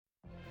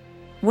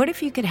What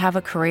if you could have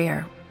a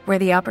career where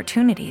the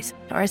opportunities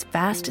are as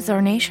vast as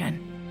our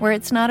nation, where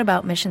it's not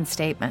about mission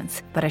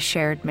statements, but a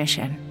shared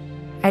mission?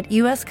 At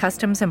U.S.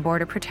 Customs and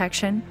Border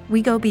Protection,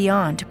 we go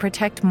beyond to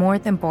protect more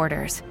than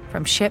borders.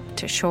 From ship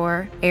to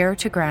shore, air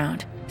to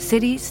ground,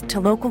 cities to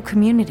local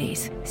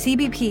communities,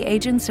 CBP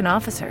agents and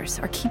officers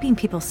are keeping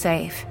people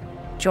safe.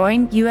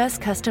 Join U.S.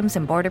 Customs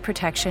and Border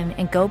Protection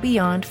and go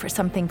beyond for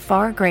something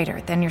far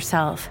greater than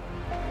yourself.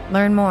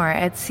 Learn more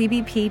at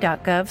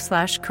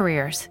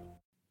cbp.gov/careers.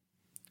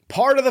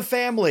 Part of the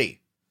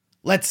family.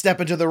 Let's step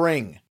into the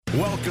ring.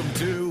 Welcome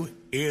to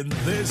In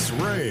This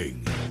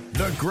Ring,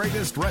 the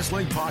greatest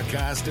wrestling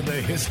podcast in the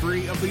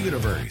history of the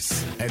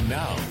universe. And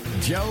now,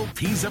 Joe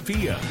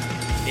Pisapia.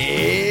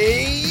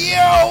 Hey,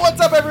 yo, what's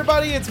up,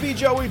 everybody? It's me,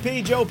 Joey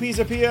P, Joe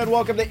Pisapia, and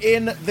welcome to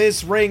In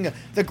This Ring,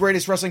 the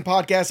greatest wrestling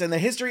podcast in the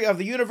history of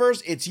the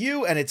universe. It's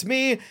you and it's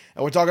me, and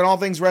we're talking all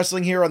things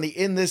wrestling here on the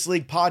In This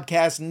League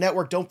Podcast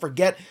Network. Don't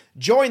forget,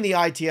 join the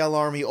ITL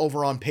Army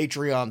over on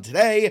Patreon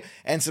today,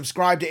 and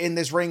subscribe to In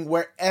This Ring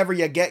wherever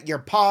you get your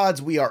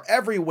pods. We are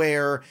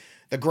everywhere.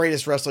 The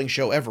greatest wrestling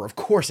show ever. Of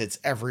course, it's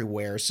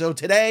everywhere. So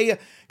today,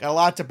 got a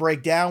lot to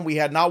break down. We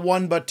had not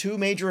one, but two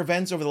major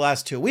events over the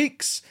last 2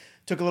 weeks.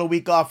 Took a little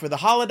week off for the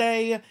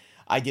holiday.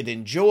 I did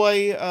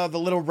enjoy the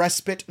little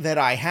respite that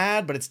I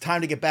had, but it's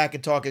time to get back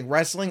at talking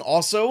wrestling.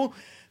 Also,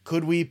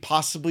 could we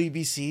possibly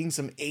be seeing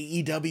some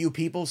AEW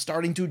people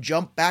starting to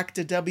jump back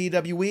to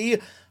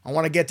WWE? I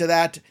want to get to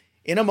that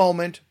in a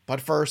moment, but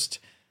first,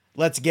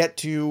 let's get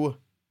to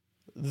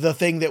the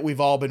thing that we've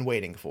all been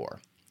waiting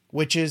for,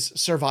 which is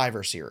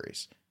Survivor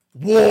Series.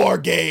 War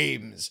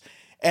Games!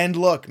 And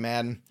look,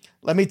 man,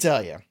 let me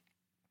tell you,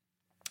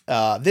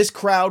 this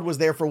crowd was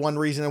there for one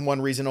reason and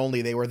one reason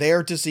only. They were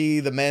there to see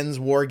the men's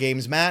War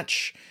Games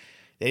match.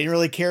 They didn't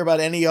really care about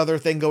any other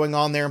thing going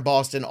on there in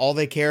Boston. All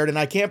they cared, and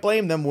I can't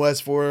blame them, was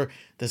for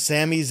the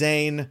Sami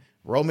Zayn,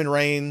 Roman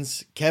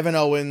Reigns, Kevin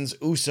Owens,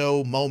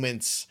 Uso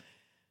moments.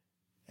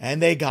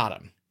 And they got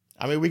them.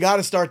 I mean, we got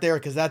to start there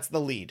because that's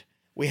the lead.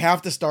 We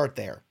have to start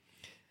there.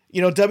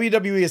 You know,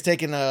 WWE has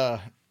taken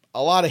a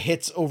lot of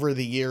hits over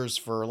the years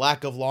for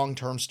lack of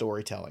long-term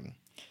storytelling.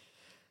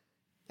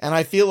 And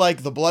I feel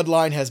like the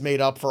Bloodline has made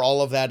up for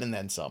all of that and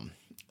then some.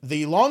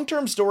 The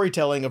long-term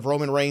storytelling of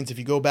Roman Reigns, if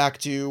you go back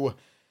to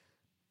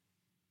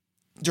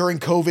during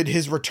COVID,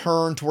 his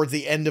return towards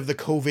the end of the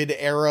COVID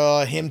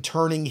era, him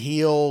turning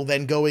heel,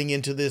 then going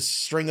into this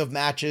string of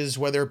matches,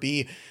 whether it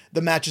be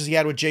the matches he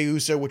had with Jey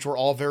Uso, which were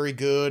all very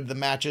good, the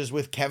matches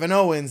with Kevin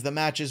Owens, the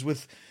matches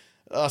with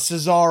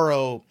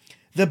Cesaro,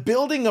 the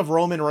building of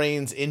Roman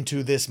Reigns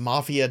into this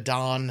Mafia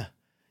Don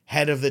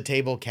head of the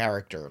table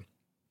character,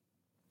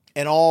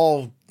 and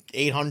all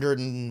 800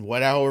 and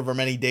however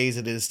many days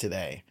it is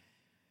today.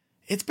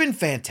 It's been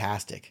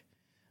fantastic.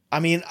 I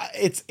mean,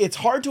 it's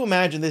hard to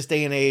imagine this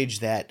day and age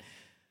that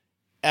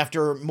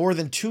after more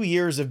than 2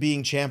 years of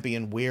being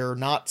champion, we're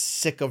not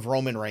sick of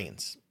Roman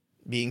Reigns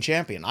being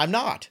champion. I'm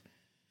not.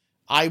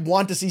 I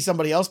want to see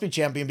somebody else be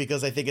champion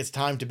because I think it's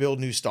time to build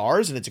new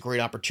stars, and it's a great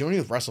opportunity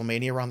with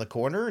WrestleMania around the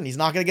corner, and he's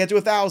not going to get to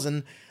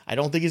 1,000. I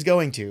don't think he's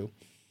going to.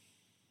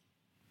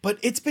 But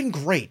it's been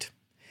great.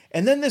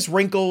 And then this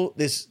wrinkle,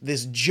 this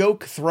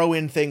joke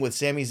throw-in thing with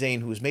Sami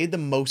Zayn, who's made the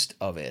most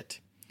of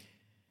it,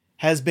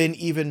 has been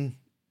even,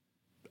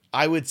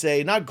 I would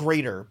say, not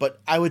greater, but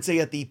I would say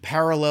at the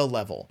parallel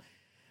level.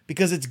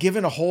 Because it's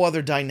given a whole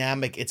other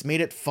dynamic. It's made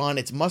it fun.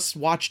 It's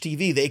must-watch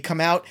TV. They come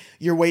out,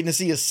 you're waiting to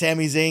see a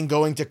Sami Zayn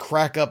going to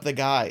crack up the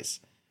guys,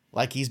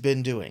 like he's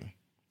been doing.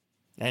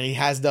 And he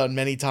has done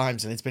many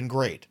times, and it's been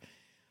great.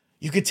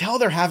 You could tell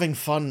they're having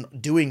fun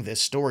doing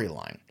this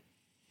storyline.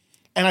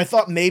 And I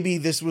thought maybe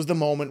this was the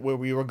moment where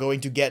we were going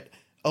to get,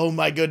 oh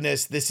my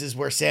goodness, this is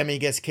where Sami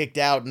gets kicked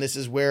out, and this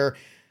is where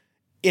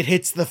it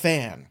hits the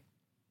fan.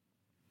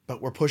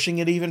 But we're pushing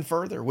it even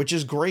further, which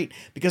is great,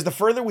 because the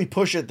further we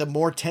push it, the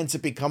more tense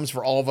it becomes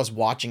for all of us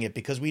watching it,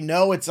 because we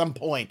know at some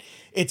point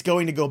it's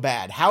going to go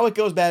bad. How it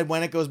goes bad,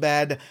 when it goes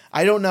bad,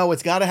 I don't know.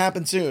 It's got to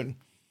happen soon.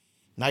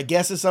 My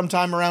guess is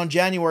sometime around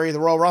January, the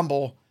Royal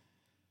Rumble.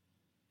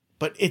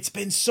 But it's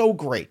been so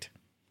great.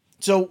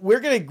 So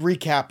we're going to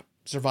recap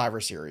Survivor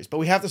Series, but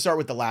we have to start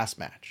with the last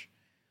match,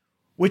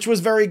 which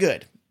was very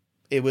good.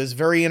 It was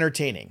very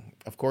entertaining.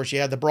 Of course, you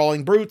had the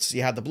Brawling Brutes,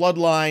 you had the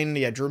Bloodline,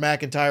 you had Drew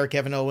McIntyre,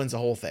 Kevin Owens, the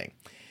whole thing.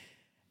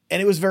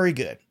 And it was very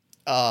good.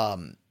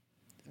 The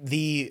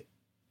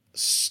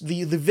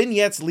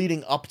vignettes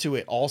leading up to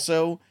it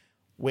also,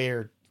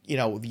 where, you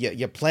know,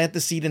 you plant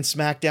the seed in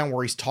SmackDown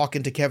where he's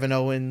talking to Kevin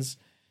Owens.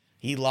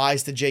 He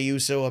lies to Jey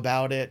Uso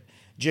about it.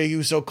 Jey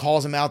Uso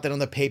calls him out then on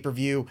the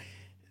pay-per-view.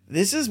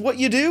 This is what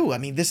you do. I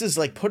mean, this is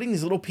like putting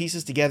these little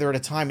pieces together at a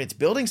time. It's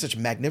building such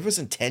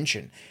magnificent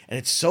tension, and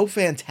it's so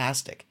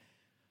fantastic.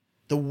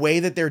 The way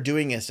that they're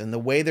doing this and the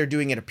way they're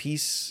doing it a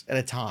piece at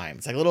a time.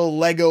 It's like a little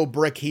Lego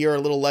brick here, a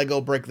little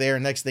Lego brick there.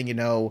 Next thing you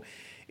know,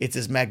 it's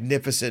this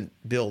magnificent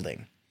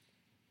building.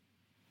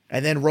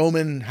 And then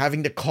Roman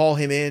having to call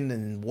him in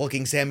and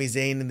looking Sami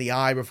Zayn in the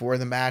eye before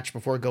the match,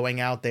 before going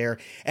out there.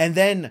 And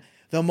then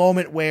the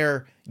moment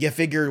where you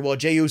figured, well,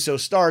 Jey Uso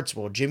starts,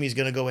 well, Jimmy's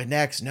going to go in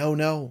next.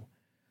 No.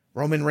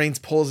 Roman Reigns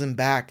pulls him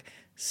back.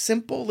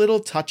 Simple little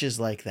touches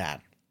like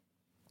that.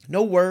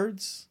 No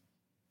words.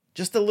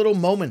 Just a little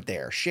moment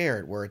there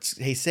shared where it's,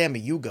 hey, Sammy,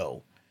 you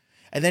go.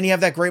 And then you have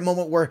that great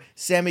moment where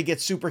Sammy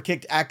gets super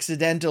kicked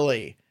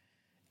accidentally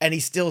and he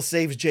still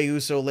saves Jey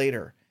Uso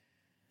later.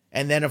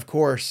 And then, of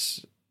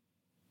course,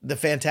 the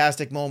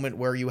fantastic moment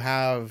where you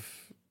have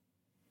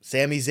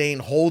Sami Zayn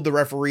hold the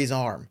referee's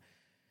arm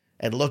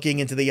and looking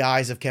into the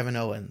eyes of Kevin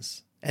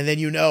Owens. And then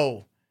you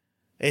know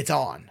it's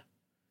on.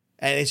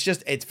 And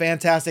it's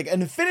fantastic.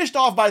 And finished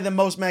off by the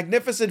most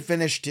magnificent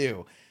finish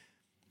too,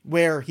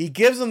 where he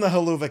gives him the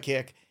haluva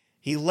kick.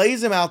 He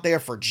lays him out there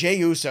for Jey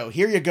Uso.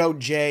 Here you go,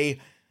 Jey.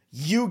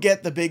 You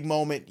get the big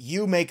moment.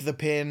 You make the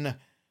pin.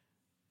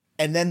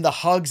 And then the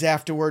hugs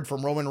afterward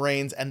from Roman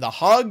Reigns. And the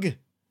hug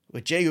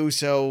with Jey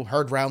Uso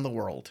heard round the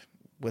world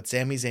with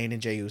Sami Zayn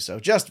and Jey Uso.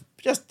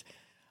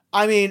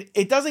 I mean,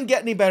 it doesn't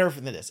get any better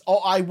than this. Oh,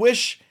 I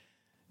wish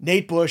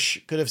Nate Bush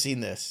could have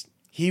seen this.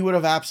 He would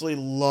have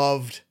absolutely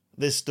loved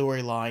this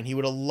storyline. He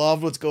would have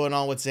loved what's going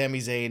on with Sami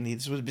Zayn.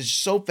 This would be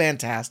so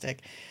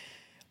fantastic.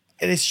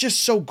 And it's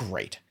just so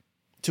great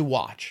to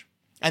watch.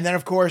 And then,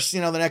 of course, the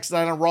next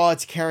night on Raw,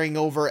 it's carrying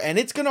over, and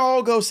it's going to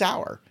all go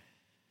sour.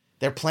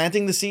 They're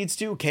planting the seeds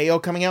too. KO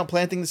coming out,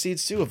 planting the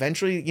seeds too.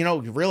 Eventually,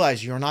 you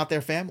realize you're not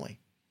their family.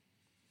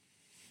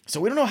 So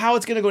we don't know how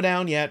it's going to go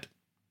down yet,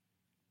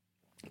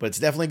 but it's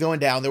definitely going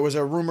down. There was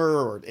a rumor,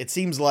 or it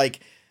seems like,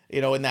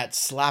 in that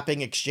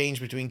slapping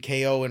exchange between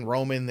KO and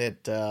Roman,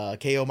 that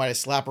KO might have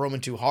slapped Roman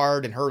too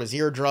hard and hurt his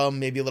eardrum.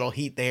 Maybe a little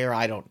heat there.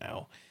 I don't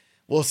know.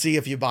 We'll see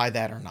if you buy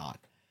that or not.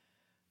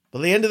 But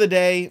at the end of the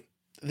day,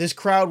 this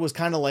crowd was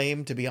kind of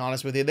lame, to be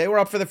honest with you. They were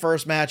up for the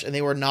first match, and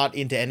they were not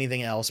into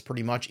anything else,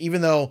 pretty much.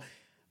 Even though,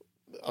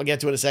 I'll get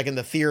to it in a second,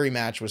 the Theory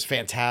match was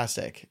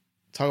fantastic.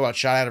 Talk about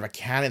shot out of a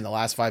cannon the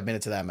last 5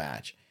 minutes of that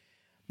match.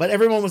 But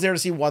everyone was there to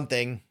see one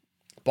thing.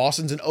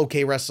 Boston's an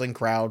okay wrestling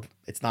crowd.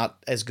 It's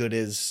not as good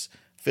as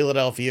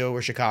Philadelphia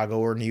or Chicago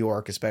or New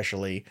York,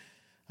 especially.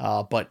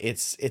 But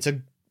it's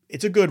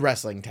a good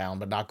wrestling town,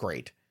 but not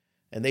great.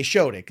 And they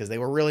showed it because they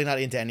were really not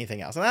into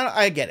anything else. And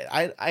I get it.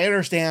 I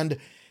understand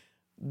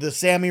the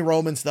Sammy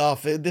Roman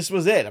stuff. This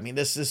was it. I mean,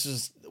 this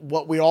is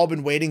what we all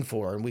been waiting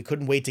for, and we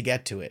couldn't wait to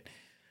get to it.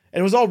 And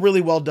it was all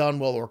really well done,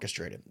 well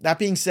orchestrated. That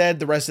being said,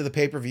 the rest of the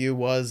pay-per-view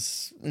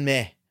was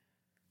meh,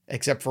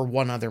 except for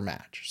one other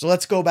match. So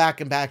let's go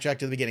back and backtrack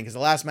to the beginning, because the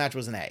last match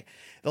was an A.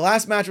 The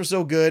last match was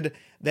so good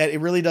that it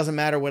really doesn't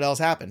matter what else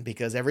happened,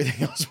 because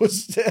everything else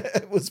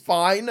was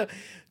fine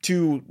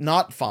to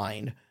not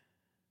fine.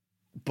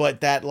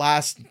 But that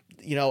last,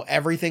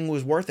 everything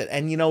was worth it.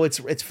 And,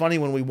 it's funny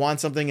when we want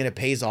something and it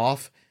pays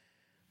off,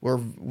 where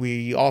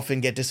we often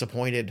get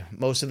disappointed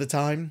most of the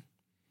time.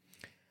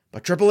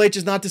 But Triple H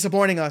is not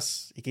disappointing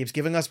us. He keeps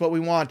giving us what we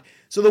want.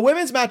 So the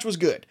women's match was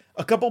good.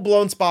 A couple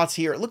blown spots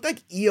here. It looked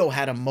like Io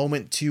had a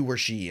moment too where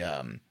she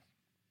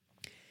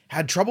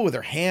had trouble with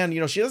her hand.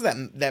 She does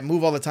that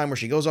move all the time where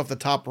she goes off the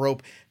top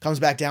rope, comes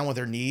back down with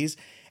her knees,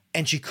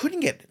 and she couldn't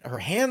get her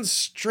hands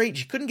straight.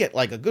 She couldn't get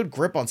like a good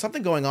grip on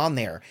something going on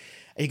there.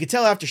 And you could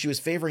tell after she was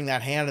favoring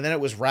that hand, and then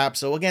it was wrapped.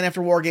 So again,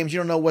 after War Games, you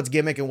don't know what's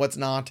gimmick and what's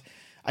not.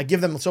 I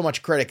give them so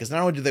much credit, because not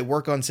only did they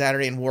work on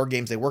Saturday in War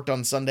Games, they worked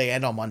on Sunday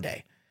and on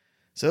Monday.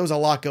 So there was a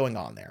lot going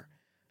on there.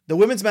 The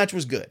women's match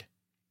was good.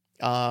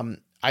 I'd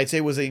say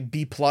it was a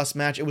B+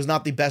 match. It was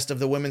not the best of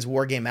the women's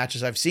War Game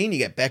matches I've seen. You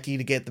get Becky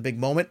to get the big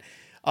moment.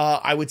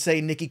 I would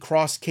say Nikki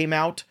Cross came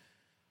out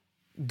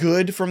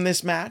good from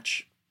this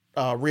match.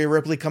 Rhea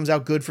Ripley comes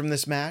out good from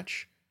this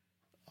match.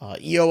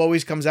 Io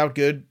always comes out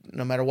good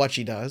no matter what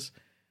she does.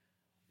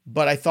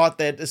 But I thought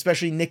that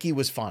especially Nikki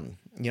was fun.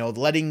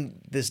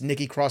 Letting this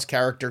Nikki Cross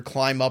character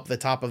climb up the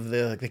top of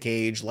the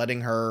cage,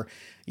 letting her,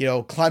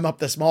 climb up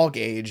the small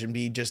cage and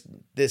be just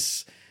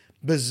this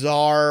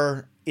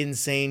bizarre,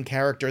 insane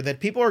character that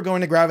people are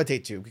going to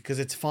gravitate to because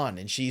it's fun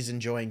and she's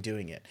enjoying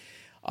doing it.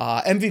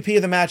 MVP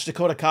of the match,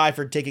 Dakota Kai,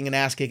 for taking an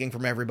ass kicking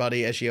from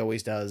everybody, as she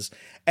always does.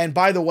 And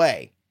by the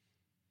way,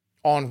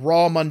 on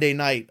Raw Monday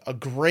night, a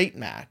great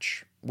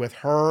match with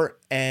her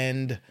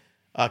and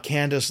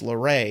Candice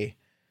LeRae.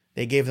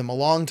 They gave them a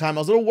long time.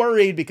 I was a little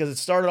worried because it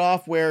started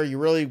off where you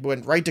really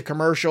went right to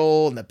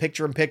commercial and the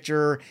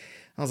picture-in-picture.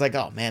 I was like,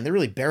 oh man, they're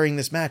really burying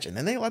this match. And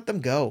then they let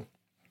them go.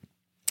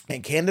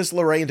 And Candice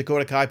LeRae and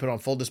Dakota Kai put on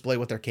full display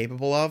what they're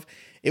capable of.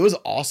 It was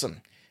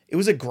awesome. It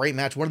was a great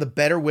match. One of the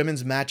better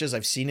women's matches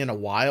I've seen in a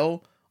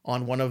while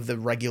on one of the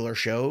regular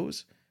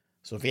shows.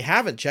 So if you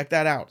haven't, check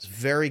that out. It's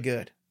very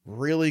good.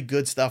 Really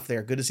good stuff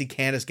there. Good to see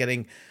Candice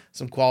getting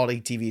some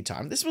quality TV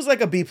time. This was like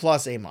a B+,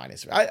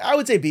 A-. I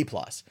would say B+.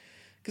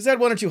 Because they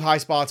had one or two high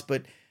spots,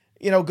 but,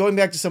 going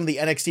back to some of the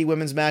NXT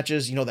women's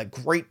matches, that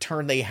great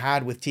turn they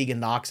had with Tegan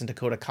Nox and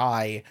Dakota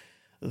Kai,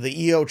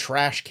 the Io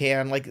trash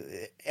can,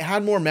 it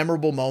had more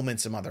memorable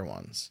moments than other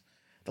ones.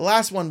 The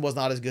last one was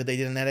not as good they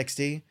did in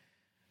NXT.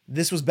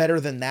 This was better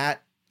than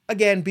that.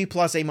 Again, B+,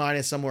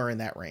 A-, somewhere in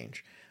that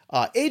range.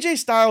 AJ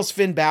Styles,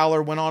 Finn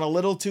Balor went on a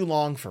little too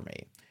long for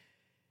me.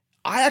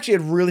 I actually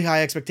had really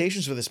high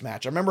expectations for this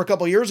match. I remember a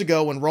couple years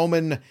ago when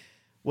Roman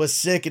was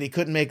sick and he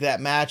couldn't make that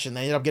match, and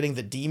they ended up getting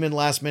the Demon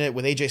last minute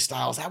with AJ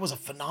Styles. That was a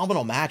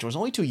phenomenal match. It was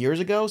only 2 years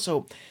ago,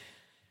 so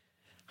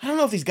I don't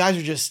know if these guys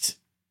are just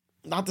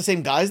not the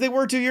same guys they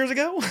were 2 years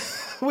ago,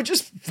 which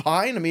is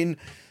fine. I mean,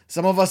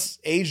 some of us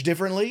age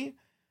differently.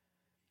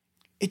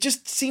 It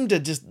just seemed to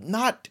just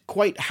not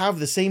quite have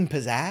the same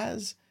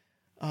pizzazz.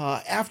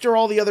 After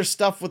all the other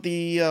stuff with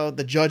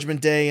the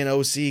Judgment Day and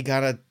OC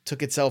kind of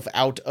took itself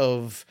out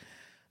of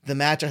the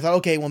match, I thought,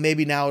 okay, well,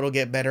 maybe now it'll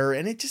get better.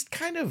 And it just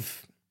kind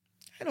of,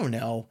 I don't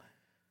know.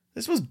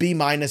 This was B-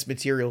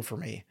 material for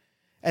me.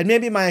 And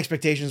maybe my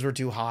expectations were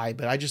too high,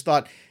 but I just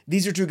thought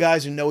these are two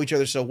guys who know each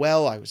other so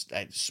well.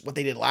 What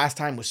they did last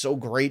time was so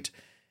great.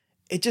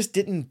 It just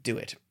didn't do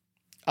it.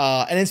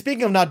 And then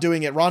speaking of not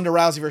doing it, Ronda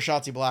Rousey versus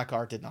Shotzi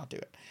Blackheart did not do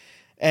it.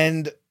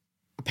 And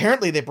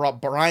apparently they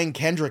brought Brian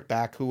Kendrick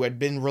back, who had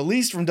been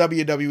released from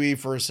WWE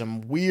for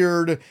some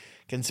weird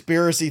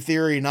conspiracy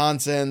theory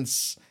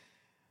nonsense,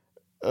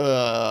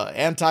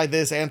 anti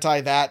this,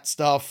 anti that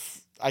stuff.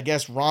 I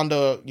guess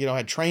Ronda,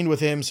 had trained with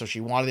him, so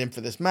she wanted him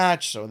for this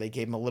match. So they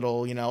gave him a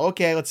little,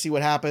 okay, let's see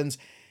what happens.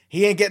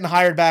 He ain't getting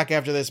hired back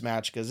after this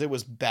match because it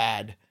was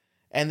bad.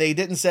 And they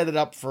didn't set it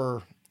up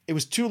it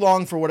was too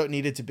long for what it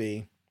needed to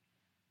be.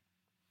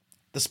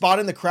 The spot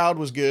in the crowd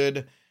was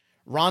good.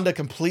 Ronda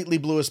completely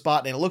blew a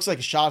spot, and it looks like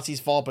Shotzi's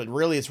fault, but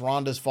really it's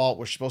Ronda's fault.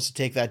 We're supposed to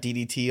take that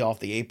DDT off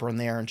the apron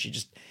there, and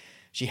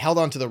she held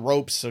onto the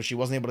ropes, so she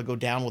wasn't able to go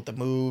down with the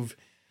move.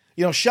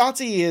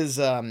 Shotzi is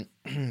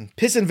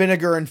piss and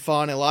vinegar and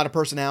fun, and a lot of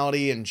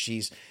personality, and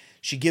she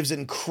gives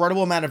an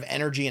incredible amount of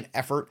energy and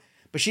effort,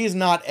 but she is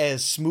not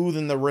as smooth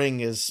in the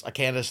ring as a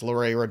Candice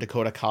LeRae or a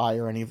Dakota Kai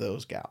or any of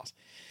those gals.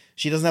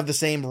 She doesn't have the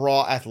same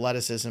raw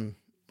athleticism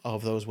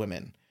of those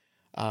women.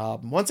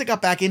 Once it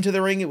got back into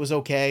the ring, it was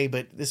okay,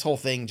 but this whole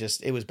thing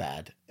it was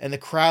bad. And the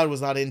crowd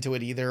was not into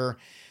it either.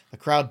 The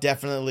crowd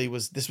definitely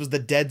this was the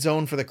dead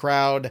zone for the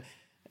crowd,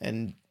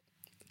 and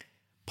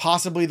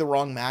possibly the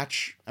wrong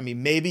match. I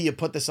mean, maybe you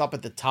put this up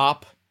at the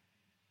top.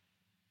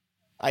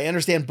 I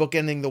understand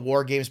bookending the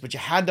War Games, but you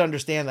had to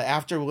understand that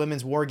after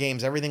Women's War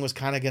Games, everything was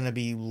kind of going to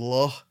be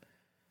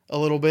a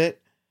little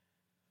bit.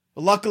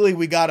 But luckily,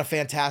 we got a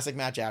fantastic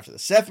match after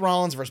this. Seth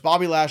Rollins versus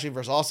Bobby Lashley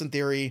versus Austin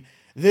Theory.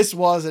 This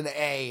was an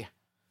A.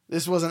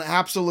 This was an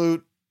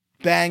absolute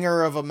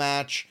banger of a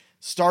match.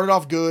 Started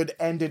off good,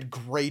 ended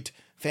great.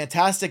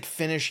 Fantastic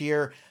finish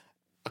here.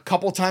 A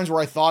couple times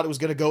where I thought it was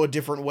going to go a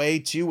different way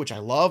too, which I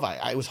love.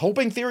 I was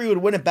hoping Theory would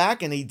win it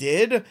back, and he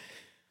did.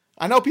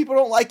 I know people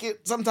don't like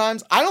it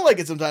sometimes. I don't like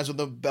it sometimes when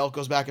the belt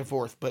goes back and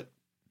forth, but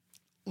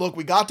look,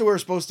 we got to where we're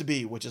supposed to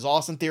be, which is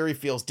Austin Theory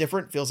feels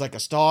different, feels like a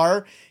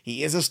star.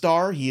 He is a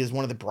star. He is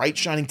one of the bright,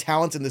 shining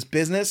talents in this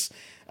business.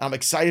 I'm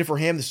excited for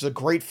him. This is a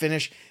great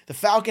finish. The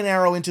Falcon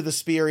Arrow into the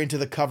spear, into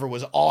the cover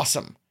was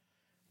awesome.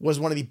 Was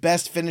one of the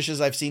best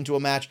finishes I've seen to a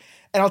match.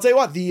 And I'll tell you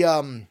what,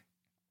 the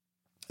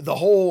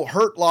whole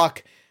Hurt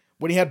Lock,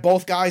 when he had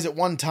both guys at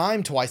one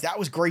time twice, that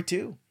was great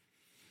too.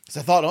 Because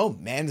I thought, oh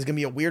man, there's going to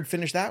be a weird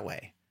finish that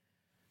way.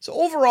 So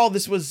overall,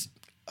 this was...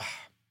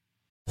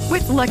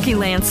 With Lucky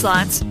Land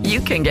Slots, you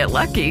can get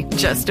lucky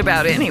just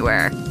about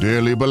anywhere.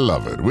 Dearly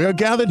beloved, we are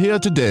gathered here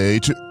today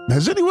to...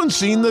 Has anyone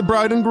seen the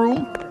bride and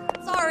groom?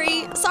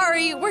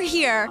 Sorry, we're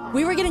here.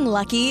 We were getting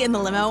lucky in the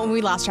limo and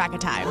we lost track of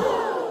time.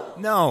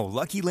 No,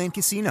 Lucky Land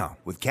Casino,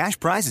 with cash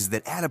prizes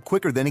that add up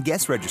quicker than a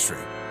guest registry.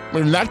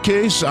 In that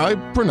case, I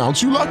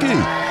pronounce you lucky.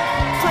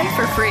 Play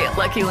for free at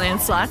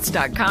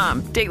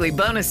LuckyLandSlots.com. Daily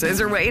bonuses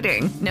are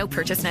waiting. No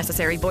purchase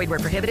necessary. Void where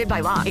prohibited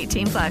by law.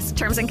 18+.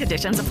 Terms and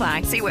conditions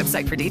apply. See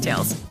website for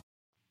details.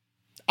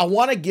 I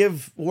want to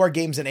give War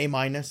Games an A-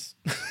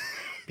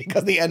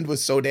 because the end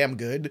was so damn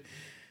good.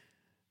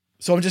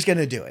 So I'm just going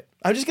to do it.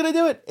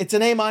 It's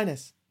an A-.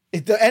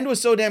 The end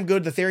was so damn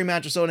good. The Theory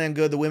match was so damn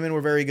good. The women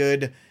were very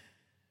good.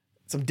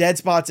 Some dead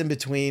spots in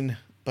between,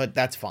 but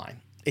that's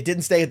fine. It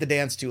didn't stay at the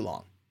dance too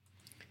long.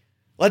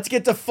 Let's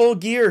get to Full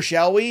Gear,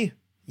 shall we?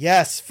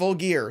 Yes, Full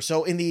Gear.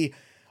 So in the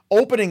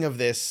opening of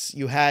this,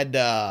 you had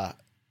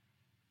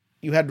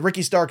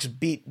Ricky Starks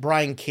beat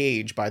Brian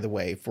Cage, by the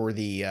way, for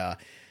the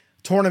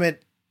tournament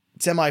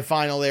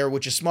semifinal there,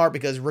 which is smart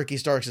because Ricky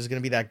Starks is going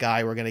to be that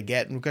guy we're going to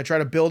get, and we're going to try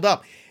to build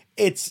up.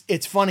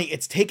 It's funny.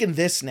 It's taken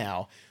this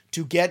now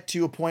to get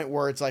to a point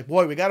where it's like,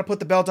 boy, we got to put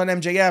the belt on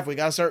MJF. We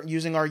got to start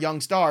using our young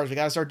stars. We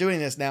got to start doing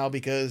this now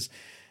because,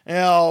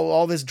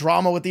 all this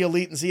drama with the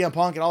Elite and CM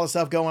Punk and all this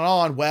stuff going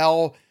on.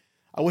 Well,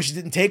 I wish it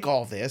didn't take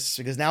all this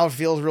because now it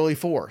feels really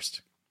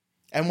forced.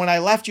 And when I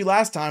left you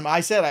last time, I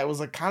said I was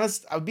like I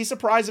would be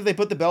surprised if they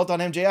put the belt on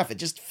MJF. It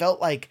just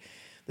felt like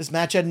this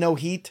match had no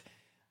heat.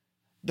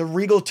 The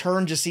Regal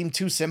turn just seemed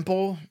too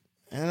simple.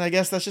 And I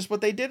guess that's just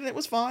what they did, and it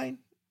was fine.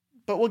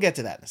 But we'll get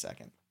to that in a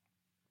second.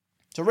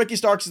 So Ricky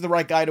Starks is the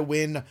right guy to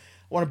win. I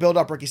want to build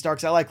up Ricky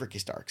Starks. I like Ricky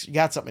Starks. You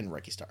got something in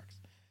Ricky Starks.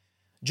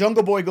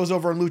 Jungle Boy goes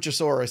over in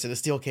Luchasaurus in a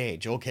steel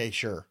cage. Okay,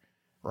 sure.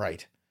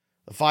 Right.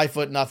 The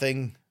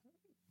 5'0"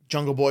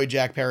 Jungle Boy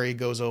Jack Perry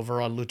goes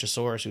over on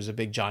Luchasaurus, who's a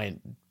big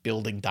giant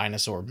building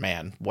dinosaur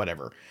man.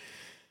 Whatever.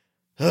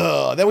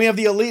 Then we have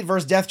the Elite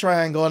versus Death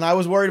Triangle, and I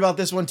was worried about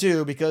this one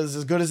too, because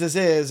as good as this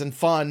is and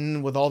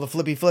fun with all the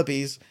flippy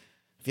flippies,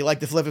 if you like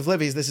the flippy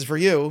flippies, this is for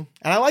you.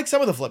 And I like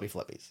some of the flippy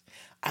flippies.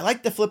 I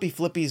like the flippy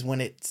flippies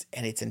when it's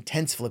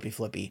intense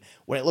flippy,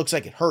 when it looks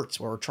like it hurts,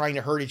 where we're trying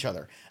to hurt each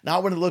other.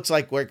 Not when it looks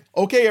like we're,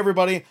 okay,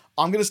 everybody,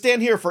 I'm going to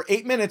stand here for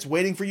 8 minutes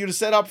waiting for you to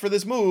set up for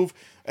this move,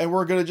 and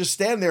we're going to just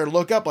stand there and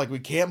look up like we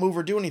can't move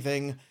or do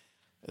anything.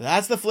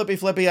 That's the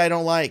flippy I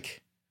don't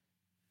like.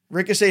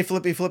 Ricochet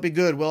flippy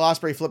good. Will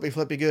Ospreay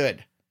flippy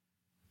good.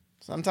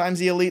 Sometimes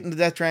the Elite and the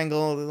Death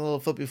Triangle, a little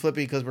flippy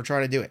because we're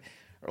trying to do it.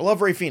 I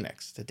love Rey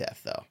Fenix to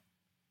death, though.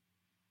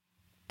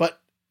 But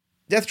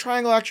Death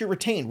Triangle actually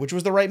retained, which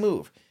was the right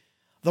move.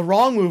 The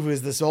wrong move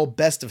is this whole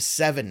best of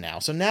 7 now.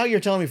 So now you're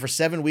telling me for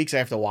 7 weeks I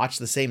have to watch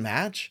the same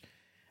match?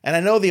 And I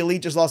know the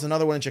Elite just lost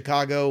another one in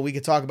Chicago. We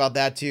could talk about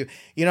that too.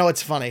 You know,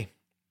 it's funny.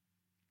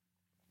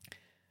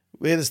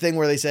 We had this thing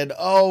where they said,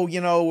 oh,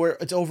 you know,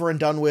 it's over and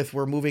done with.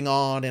 We're moving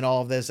on and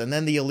all of this. And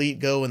then the Elite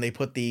go and they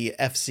put the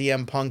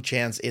FCM Punk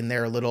chants in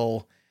their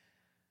little,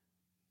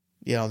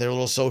 their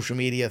little social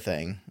media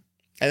thing.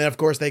 And then, of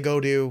course, they go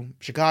to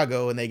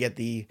Chicago and they get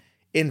the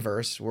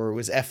inverse where it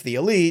was F the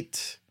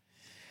Elite.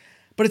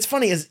 But it's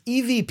funny, as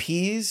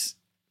EVPs,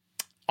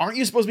 aren't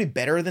you supposed to be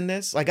better than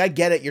this? Like, I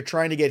get it. You're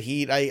trying to get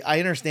heat. I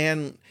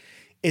understand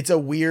it's a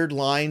weird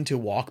line to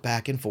walk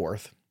back and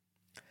forth.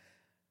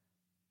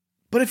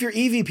 But if you're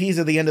EVPs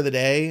at the end of the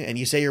day and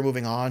you say you're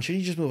moving on, should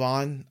you just move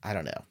on? I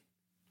don't know.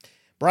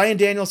 Bryan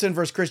Danielson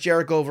versus Chris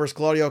Jericho versus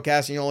Claudio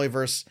Castagnoli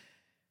versus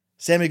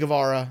Sammy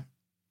Guevara.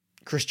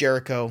 Chris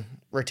Jericho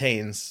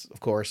retains, of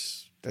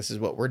course. This is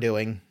what we're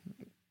doing.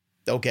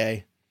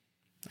 Okay.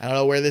 I don't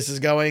know where this is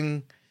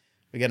going.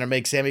 We're going to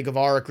make Sammy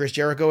Guevara, Chris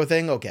Jericho a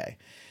thing? Okay.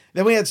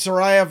 Then we had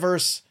Saraya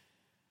versus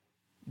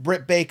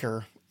Britt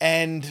Baker.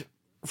 And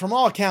from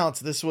all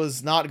accounts, this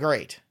was not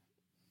great.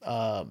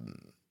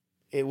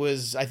 It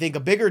was, I think, a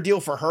bigger deal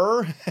for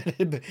her.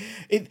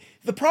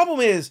 The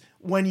problem is,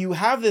 when you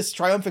have this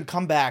triumphant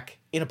comeback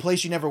in a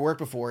place you never worked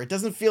before, it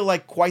doesn't feel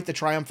like quite the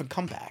triumphant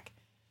comeback.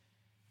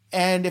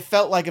 And it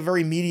felt like a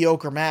very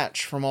mediocre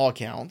match from all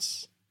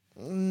accounts.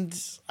 And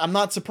I'm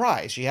not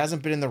surprised. She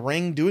hasn't been in the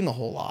ring doing a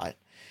whole lot.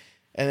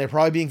 And they're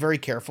probably being very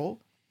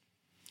careful.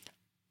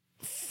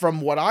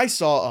 From what I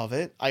saw of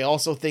it, I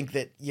also think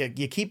that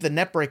you keep the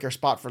neckbreaker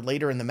spot for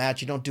later in the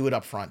match. You don't do it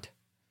up front.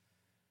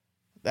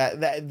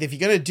 That if you're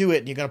going to do it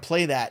and you're going to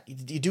play that,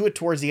 you do it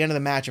towards the end of the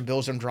match and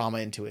build some drama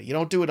into it. You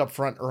don't do it up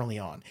front early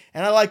on.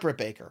 And I like Britt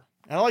Baker.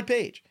 And I like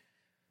Paige.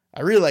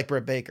 I really like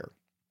Britt Baker.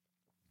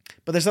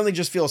 But there's something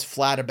just feels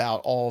flat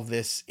about all of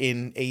this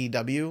in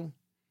AEW.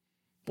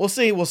 We'll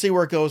see. We'll see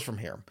where it goes from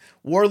here.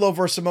 Wardlow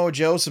versus Samoa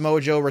Joe.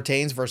 Samoa Joe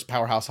retains versus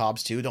Powerhouse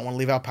Hobbs too. Don't want to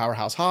leave out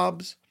Powerhouse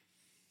Hobbs.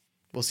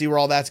 We'll see where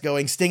all that's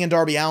going. Sting and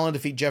Darby Allin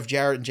defeat Jeff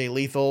Jarrett and Jay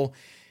Lethal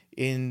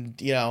in,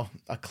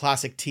 a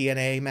classic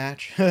TNA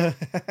match.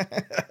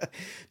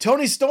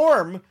 Toni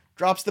Storm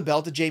drops the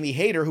belt to Jamie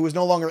Hayter, who is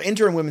no longer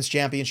interim women's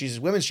champion. She's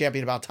women's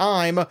champion. About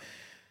time.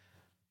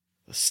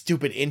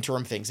 Stupid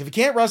interim things. If you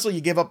can't wrestle,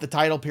 you give up the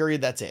title,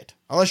 period. That's it.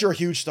 Unless you're a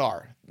huge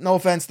star. No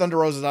offense, Thunder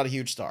Rosa is not a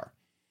huge star.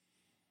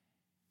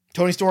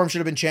 Toni Storm should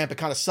have been champ. It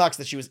kind of sucks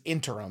that she was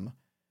interim.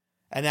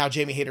 And now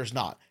Jamie Hayter's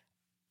not.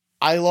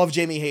 I love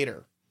Jamie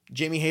Hayter.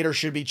 Jamie Hayter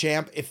should be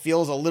champ. It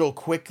feels a little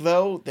quick,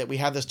 though, that we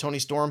have this Toni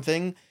Storm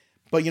thing.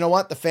 But you know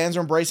what? The fans are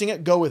embracing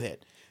it. Go with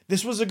it.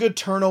 This was a good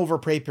turnover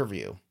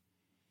pay-per-view.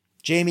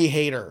 Jamie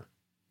Hayter,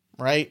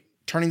 right?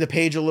 Turning the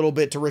page a little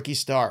bit to Ricky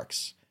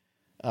Starks.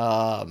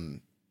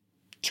 Turning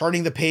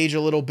the page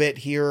a little bit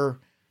here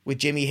with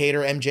Jamie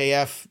Hayter,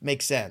 MJF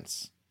makes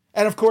sense.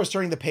 And of course,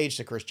 turning the page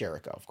to Chris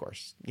Jericho, of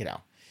course,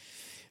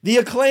 The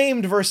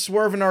Acclaimed versus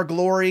Swerve in Our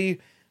Glory.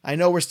 I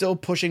know we're still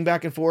pushing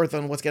back and forth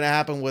on what's going to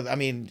happen with,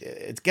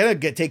 it's going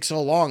to take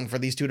so long for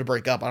these two to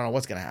break up. I don't know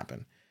what's going to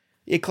happen.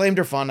 The Acclaimed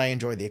are fun. I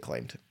enjoy the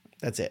Acclaimed.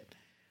 That's it.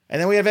 And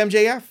then we have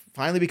MJF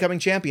finally becoming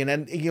champion.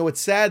 And,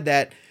 it's sad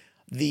that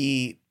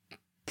the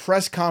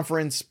press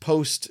conference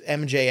post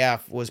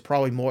MJF was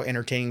probably more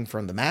entertaining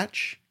from the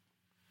match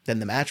than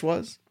the match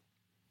was.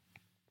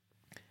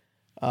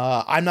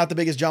 I'm not the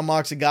biggest Jon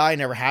Moxley guy. I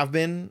never have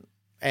been.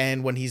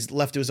 And when he's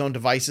left to his own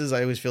devices,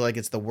 I always feel like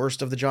it's the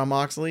worst of the Jon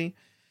Moxley.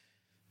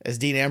 As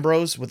Dean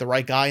Ambrose, with the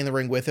right guy in the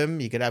ring with him,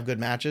 you could have good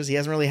matches. He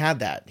hasn't really had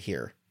that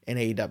here in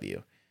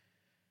AEW.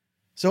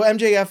 So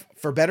MJF,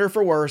 for better or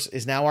for worse,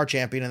 is now our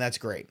champion, and that's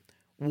great.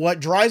 What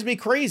drives me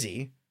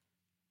crazy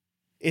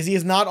is he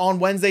is not on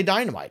Wednesday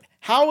Dynamite.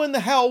 How in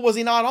the hell was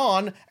he not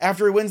on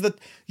after he wins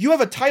you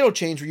have a title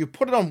change where you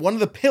put it on one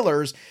of the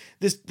pillars.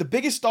 The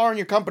biggest star in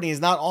your company is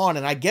not on.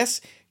 And I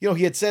guess, he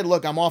had said,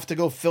 look, I'm off to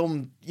go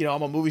film,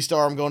 I'm a movie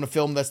star. I'm going to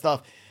film that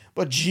stuff.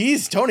 But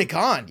geez, Tony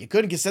Khan, you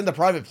couldn't send a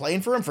private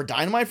plane for him for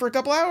Dynamite for a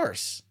couple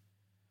hours.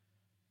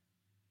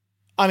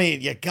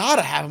 You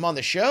gotta have him on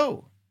the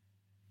show.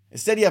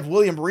 Instead, you have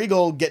William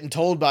Regal getting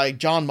told by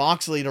Jon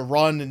Moxley to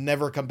run and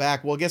never come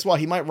back. Well, guess what?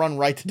 He might run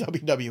right to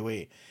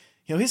WWE.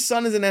 His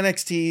son is in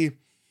NXT.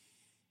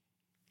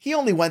 He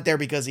only went there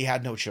because he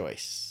had no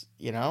choice,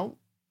 And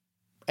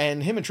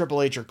And him and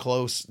Triple H are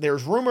close.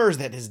 There's rumors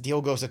that his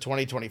deal goes to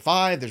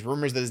 2025. There's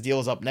rumors that his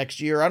deal is up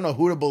next year. I don't know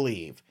who to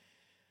believe.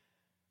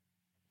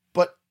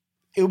 But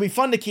it would be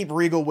fun to keep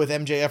Regal with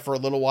MJF for a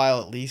little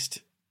while at least.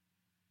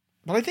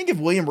 But I think if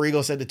William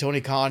Regal said to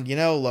Tony Khan, you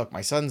know, look,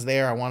 my son's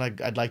there.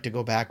 I'd like to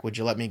go back. Would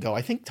you let me go?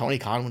 I think Tony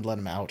Khan would let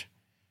him out.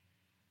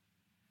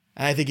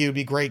 And I think it would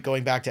be great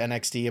going back to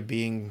NXT of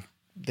being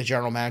the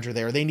general manager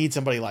there. They need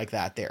somebody like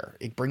that there.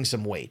 It brings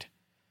some weight.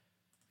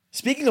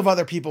 Speaking of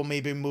other people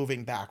maybe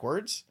moving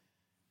backwards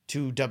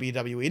to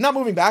WWE, not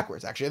moving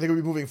backwards, actually, I think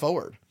we'll be moving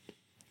forward.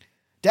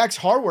 Dax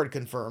Harwood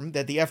confirmed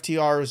that the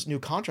FTR's new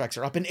contracts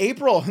are up in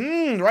April,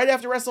 right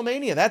after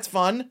WrestleMania. That's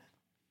fun.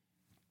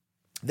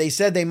 They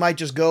said they might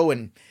just go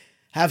and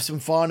have some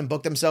fun and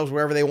book themselves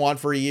wherever they want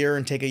for a year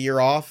and take a year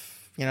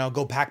off. You know,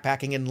 go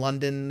backpacking in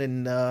London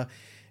and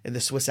in the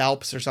Swiss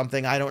Alps or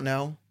something. I don't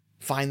know.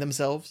 Find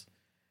themselves.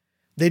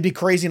 They'd be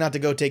crazy not to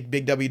go take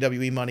big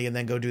WWE money and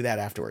then go do that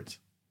afterwards.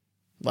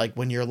 Like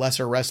when you're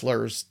lesser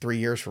wrestlers 3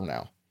 years from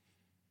now.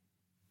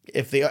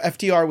 If the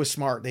FTR was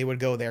smart, they would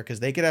go there because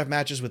they could have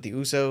matches with the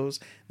Usos.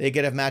 They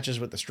could have matches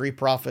with the Street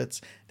Profits.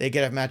 They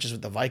could have matches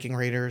with the Viking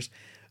Raiders.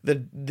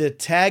 The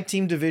tag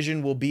team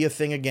division will be a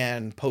thing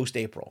again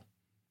post-April.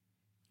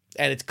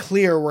 And it's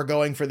clear we're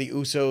going for the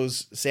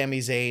Usos, Sami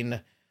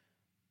Zayn,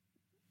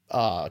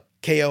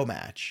 KO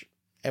match.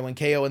 And when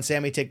KO and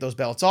Sami take those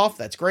belts off,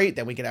 that's great.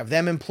 Then we can have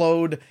them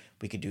implode.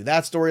 We could do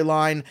that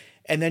storyline.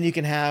 And then you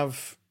can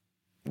have,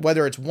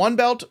 whether it's one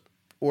belt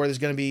or there's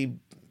going to be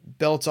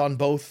belts on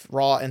both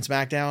Raw and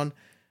SmackDown,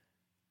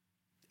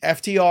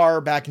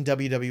 FTR back in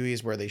WWE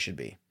is where they should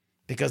be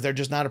because they're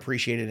just not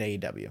appreciated in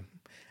AEW.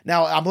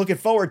 Now, I'm looking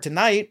forward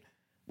tonight.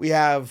 We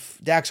have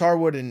Dax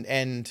Harwood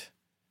and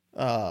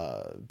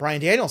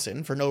Bryan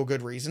Danielson for no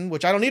good reason,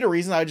 which I don't need a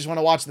reason. I just want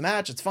to watch the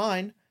match. It's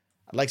fine.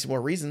 I'd like some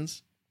more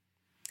reasons.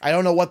 I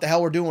don't know what the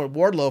hell we're doing with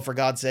Wardlow, for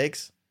God's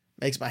sakes.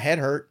 Makes my head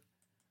hurt.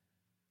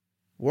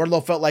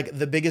 Wardlow felt like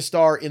the biggest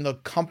star in the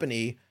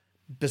company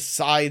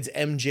besides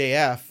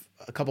MJF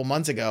a couple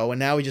months ago, and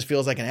now he just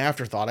feels like an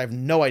afterthought. I have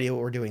no idea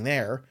what we're doing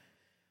there.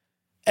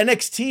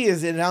 NXT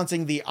is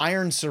announcing the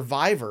Iron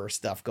Survivor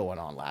stuff going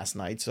on last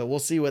night, so we'll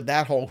see what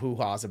that whole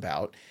hoo-ha's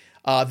about.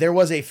 There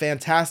was a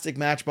fantastic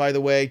match, by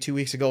the way, 2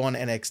 weeks ago on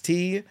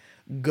NXT.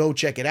 Go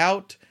check it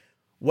out.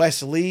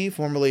 Wes Lee,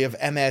 formerly of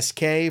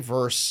MSK,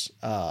 versus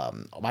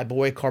my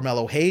boy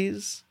Carmelo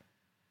Hayes.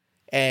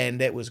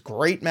 And it was a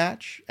great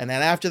match. And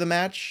then after the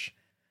match,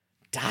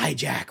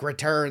 Dijak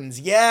returns.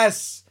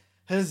 Yes!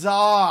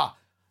 Huzzah!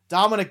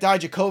 Dominic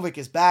Dijakovic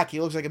is back. He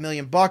looks like $1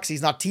 million.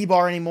 He's not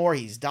T-Bar anymore.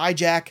 He's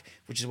Dijak,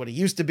 which is what he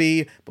used to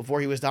be before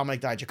he was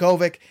Dominic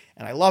Dijakovic.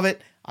 And I love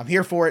it. I'm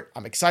here for it.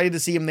 I'm excited to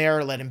see him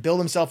there. Let him build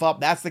himself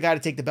up. That's the guy to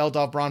take the belt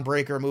off Braun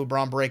Breaker, move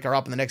Braun Breaker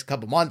up in the next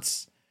couple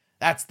months.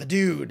 That's the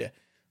dude.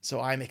 So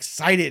I'm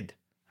excited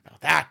about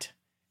that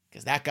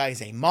because that guy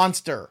is a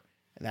monster.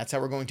 And that's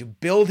how we're going to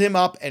build him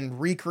up and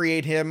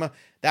recreate him.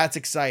 That's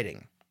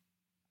exciting.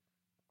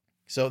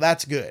 So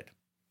that's good.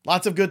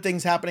 Lots of good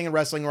things happening in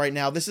wrestling right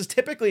now. This is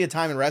typically a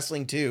time in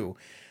wrestling too,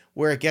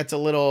 where it gets a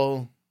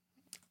little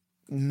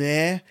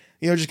meh,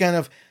 just kind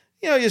of,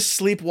 just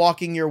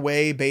sleepwalking your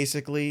way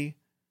basically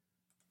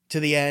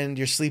to the end.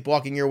 You're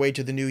sleepwalking your way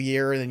to the new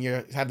year, and then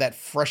you have that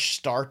fresh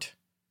start,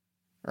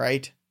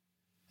 right?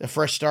 The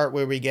fresh start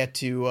where we get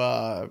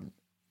to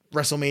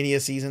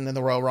WrestleMania season and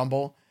the Royal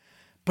Rumble.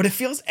 But it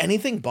feels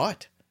anything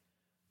but.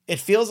 It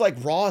feels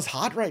like Raw is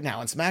hot right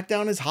now and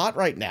SmackDown is hot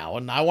right now.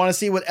 And I want to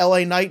see what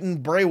LA Knight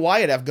and Bray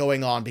Wyatt have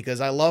going on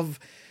because I love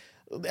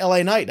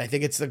LA Knight. I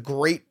think it's a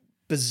great,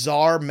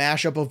 bizarre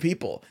mashup of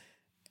people.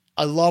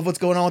 I love what's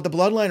going on with the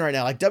Bloodline right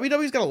now. Like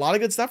WWE's got a lot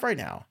of good stuff right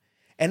now.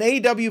 And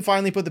AEW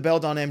finally put the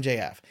belt on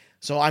MJF.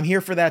 So I'm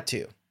here for that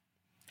too.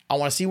 I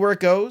want to see where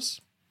it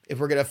goes. If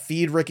we're going to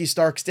feed Ricky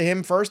Starks to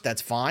him first,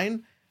 that's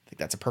fine. I think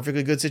that's a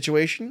perfectly good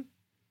situation.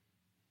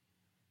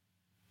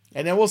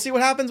 And then we'll see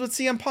what happens with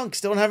CM Punk.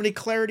 Still don't have any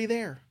clarity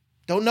there.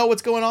 Don't know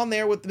what's going on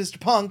there with Mr.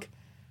 Punk.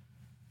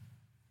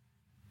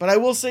 But I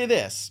will say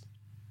this.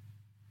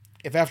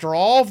 If after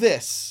all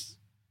this,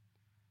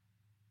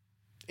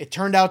 it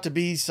turned out to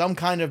be some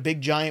kind of big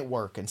giant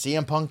work and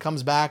CM Punk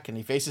comes back and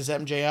he faces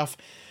MJF,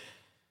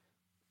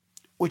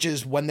 which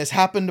is when this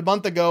happened a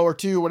month ago or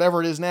two,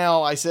 whatever it is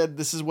now, I said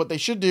this is what they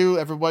should do.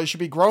 Everybody should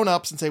be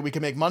grown-ups and say we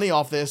can make money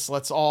off this.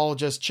 Let's all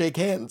just shake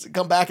hands and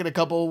come back in a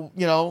couple,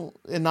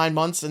 in 9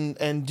 months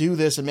and do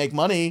this and make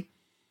money.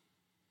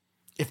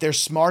 If they're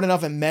smart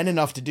enough and men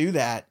enough to do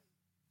that,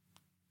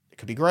 it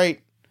could be great.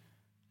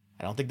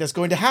 I don't think that's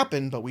going to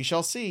happen, but we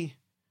shall see.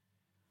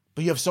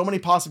 But you have so many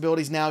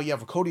possibilities now. You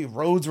have Cody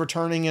Rhodes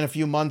returning in a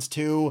few months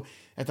too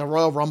at the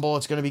Royal Rumble.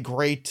 It's going to be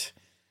great.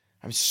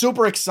 I'm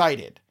super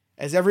excited.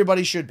 As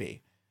everybody should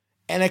be.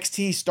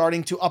 NXT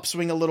starting to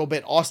upswing a little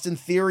bit. Austin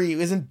Theory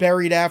isn't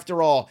buried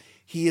after all.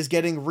 He is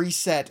getting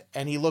reset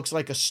and he looks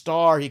like a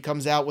star. He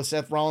comes out with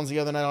Seth Rollins the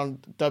other night on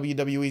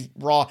WWE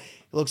Raw.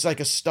 He looks like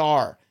a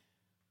star.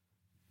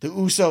 The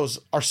Usos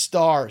are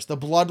stars. The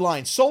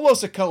Bloodline. Solo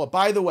Sikoa,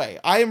 by the way,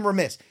 I am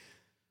remiss.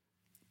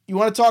 You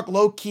want to talk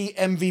low-key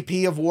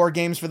MVP of War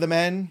Games for the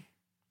men?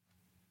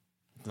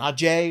 It's not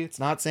Jay, it's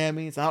not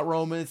Sammy, it's not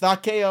Roman, it's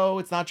not KO,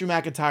 it's not Drew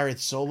McIntyre,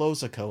 it's Solo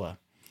Sikoa.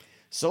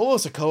 Solo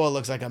Sikoa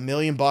looks like $1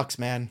 million,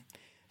 man.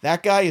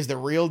 That guy is the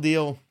real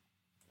deal.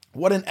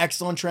 What an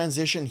excellent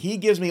transition. He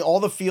gives me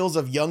all the feels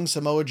of young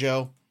Samoa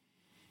Joe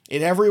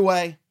in every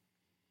way.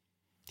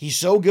 He's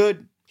so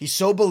good. He's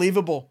so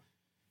believable.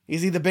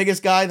 Is he the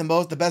biggest guy,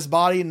 the best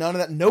body? None of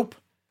that. Nope.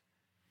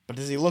 But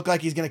does he look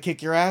like he's going to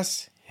kick your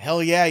ass?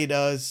 Hell yeah, he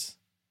does.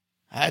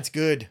 That's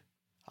good.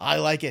 I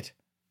like it.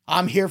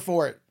 I'm here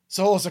for it.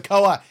 Solo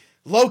Sikoa,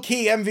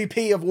 low-key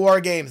MVP of War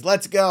Games.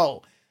 Let's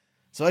go.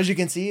 So as you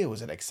can see, it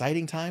was an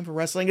exciting time for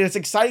wrestling, and it's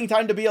an exciting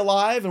time to be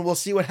alive, and we'll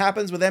see what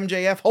happens with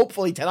MJF,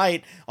 hopefully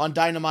tonight on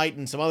Dynamite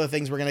and some other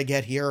things we're going to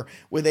get here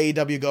with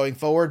AEW going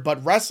forward.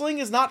 But wrestling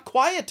is not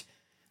quiet,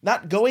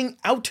 not going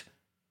out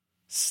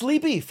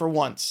sleepy for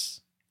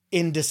once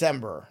in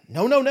December.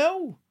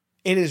 No.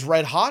 It is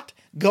red hot,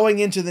 going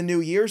into the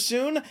new year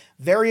soon.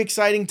 Very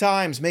exciting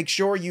times. Make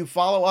sure you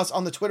follow us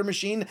on the Twitter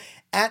machine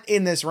at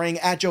In This Ring,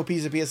 at Joe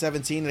Pisapia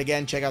 17. And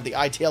again, check out the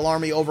ITL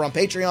Army over on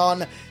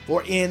Patreon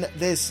for In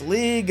This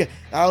League.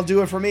 That'll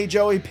do it for me,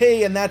 Joey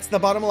P, and that's the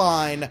bottom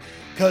line,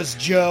 because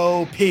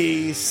Joe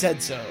P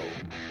said so.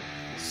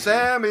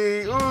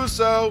 Sammy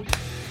Uso.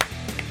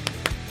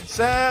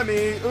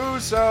 Sammy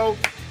Uso.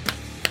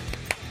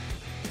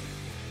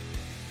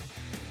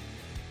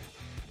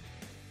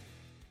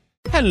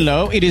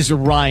 Hello, it is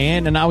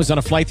Ryan, and I was on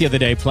a flight the other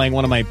day playing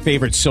one of my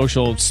favorite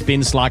social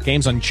spin slot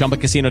games on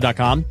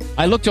ChumbaCasino.com.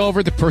 I looked over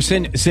at the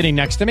person sitting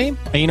next to me,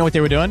 and you know what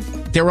they were doing?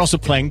 They were also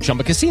playing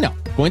Chumba Casino.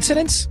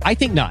 Coincidence? I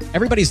think not.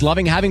 Everybody's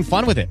loving having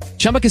fun with it.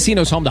 Chumba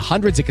Casino is home to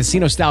hundreds of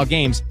casino-style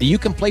games that you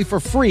can play for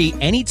free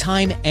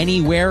anytime,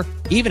 anywhere,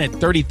 even at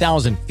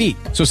 30,000 feet.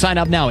 So sign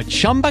up now at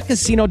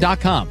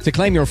ChumbaCasino.com to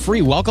claim your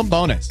free welcome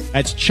bonus.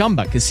 That's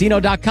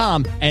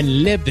ChumbaCasino.com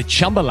and live the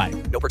Chumba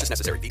life. No purchase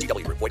necessary.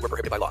 VGW. Void where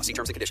prohibited by law. See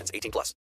terms and conditions. 18+.